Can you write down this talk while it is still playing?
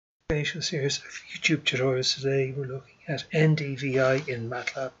Vegetation series of YouTube tutorials. Today we're looking at NDVI in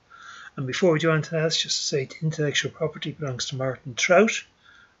Matlab. And before we do anything else, just to say the intellectual property belongs to Martin Trauth,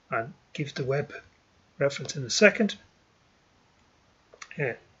 and give the web reference in a second.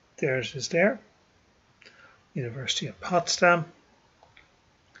 There it is there. University of Potsdam.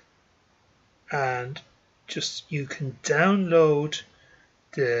 And just you can download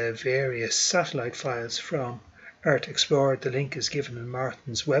the various satellite files from Earth Explorer. The link is given in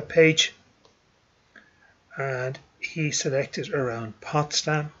Martin's webpage, and he selected around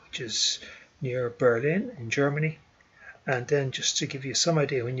Potsdam, which is near Berlin in Germany. And then just to give you some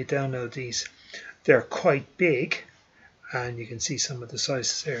idea, when you download these, they're quite big, and you can see some of the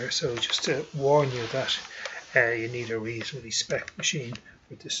sizes there. So just to warn you that you need a reasonably spec machine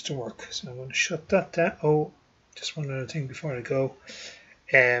for this to work. So I'm going to shut that down. Oh, just one other thing before I go.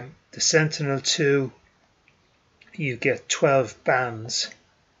 The Sentinel 2, you get 12 bands.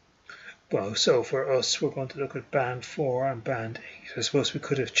 Well, so for us, we're going to look at band 4 and band 8. I suppose we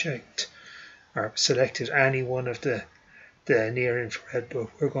could have checked or selected any one of the near infrared, but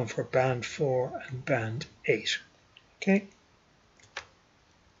we're going for band 4 and band 8. Okay.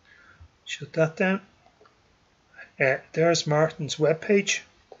 Shut that down. There's Martin's webpage.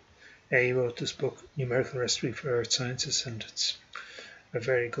 He wrote this book, Numerical Recipe for Earth Sciences, and it's a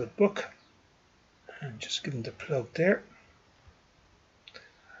very good book. And just give him the plug there.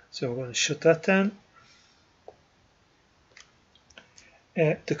 So we're going to shut that down.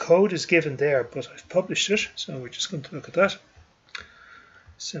 The code is given there, but I've published it, so we're just going to look at that.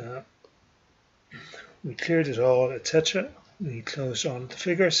 So we cleared it all, etc. We closed all of the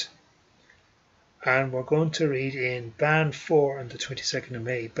figures. And we're going to read in band 4 on the 22nd of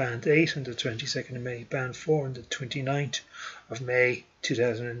May, band 8 on the 22nd of May, band 4 on the 29th of May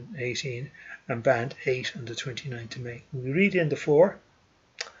 2018, and band 8 on the 29th of May. We read in the 4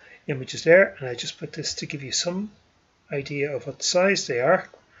 images there, and I just put this to give you some idea of what size they are.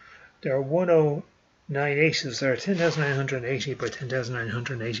 There are 1098, so they're 10,980 by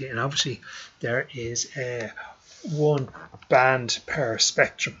 10,980, and obviously there is one band per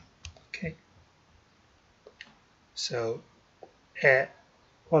spectrum. Okay. So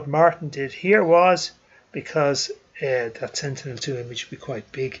what Martin did here was, because that Sentinel-2 image would be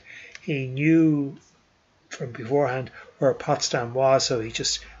quite big, he knew from beforehand where Potsdam was, so he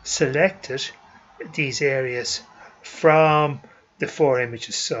just selected these areas from the 4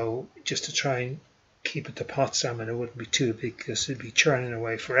 images, so just to try and keep it to Potsdam, and it wouldn't be too big because it'd be churning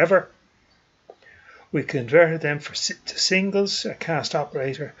away forever. We converted them to singles, a cast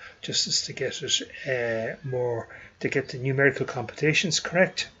operator, just as to get it to get the numerical computations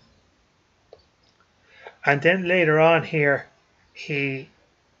correct. And then later on here, he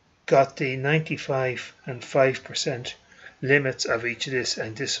got the 95 and 5% limits of each of this,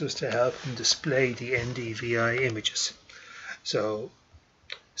 and this was to help him display the NDVI images. So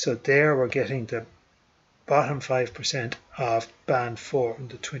there we're getting the bottom 5% of band 4 on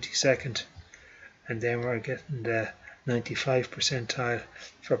the 22nd. And then we're getting the 95 percentile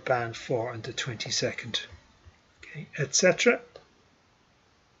for band 4 on the 22nd, okay, etc.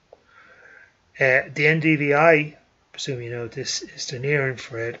 The NDVI, presume you know this, is the near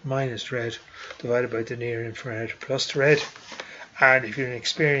infrared minus red divided by the near infrared plus the red. And if you're an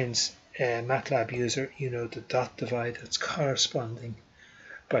experienced Matlab user, you know the dot divide that's corresponding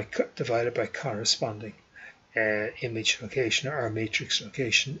divided by corresponding image location or matrix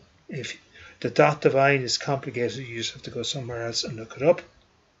location. If the dot divide is complicated, you just have to go somewhere else and look it up.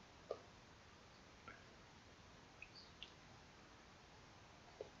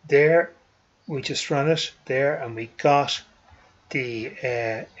 There, we just run it there, and we got the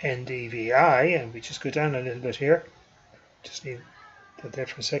NDVI, and we just go down a little bit here. Just leave that there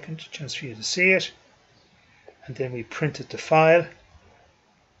for a second, chance for you to see it. And then we printed the file,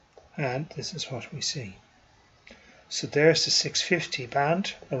 and this is what we see. So there's the 650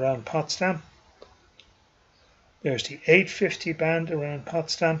 band around Potsdam. There's the 850 band around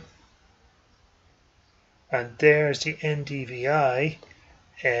Potsdam. And there's the NDVI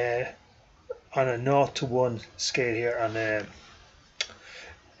on a 0 to 1 scale here on the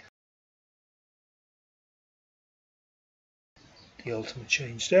ultimate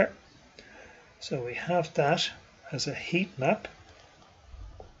change there. So we have that as a heat map.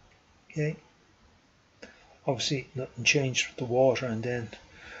 Okay. Obviously nothing changed with the water, and then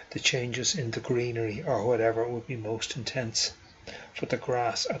the changes in the greenery or whatever would be most intense for the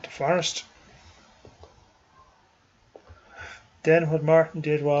grass at the forest. Then what Martin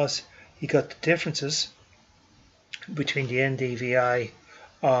did was he got the differences between the NDVI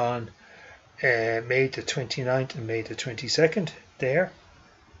on May the 29th and May the 22nd there.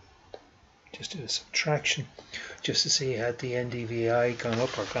 just do a subtraction just to see had the NDVI gone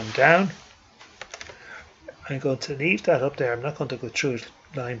up or gone down. I'm going to leave that up there. I'm not going to go through it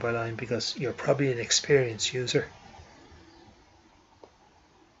line by line because you're probably an experienced user.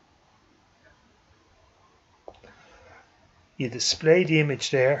 You display the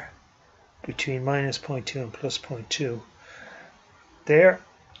image there between -0.2 and +0.2. There,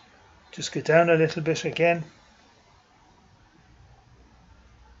 just go down a little bit again.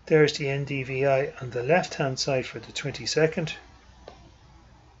 There's the NDVI on the left hand side for the 22nd.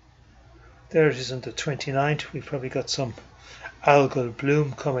 There it is on the 29th. We've probably got some algal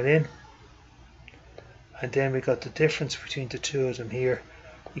bloom coming in. And then we got the difference between the two of them here.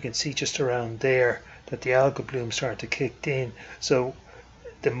 You can see just around there that the algal bloom started to kick in. So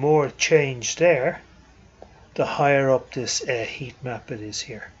the more change there, the higher up this heat map it is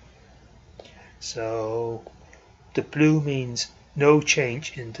here. So the blue means no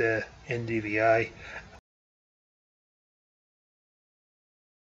change in the NDVI.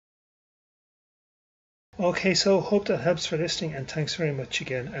 Okay, so hope that helps for listening, and thanks very much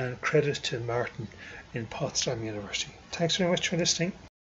again, and credit to Martin in Potsdam University. Thanks very much for listening.